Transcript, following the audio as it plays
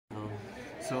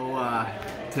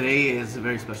Today is a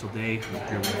very special day. I'm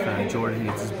here with Jordan.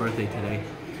 It's his birthday today.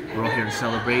 We're all here to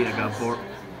celebrate. We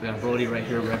got Brody right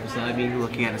here right beside me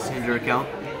looking at his Tinder account.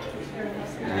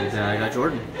 And I got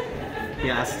Jordan. He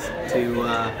asked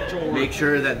to make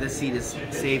sure that this seat is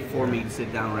safe for me to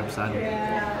sit down right beside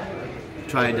him.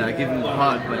 Tried giving him a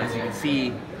hug, but as you can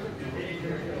see,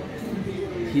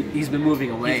 he's been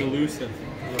moving away. He's elusive.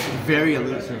 Very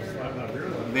elusive.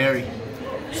 Very.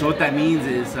 So what that means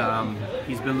is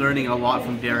he's been learning a lot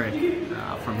from Derek,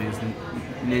 from his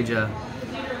ninja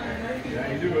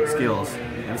skills.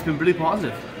 And it's been pretty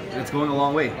positive. And it's going a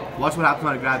long way. Watch what happens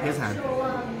when I grab his hand.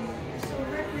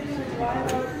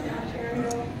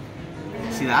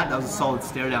 See that? That was a solid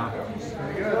stare down.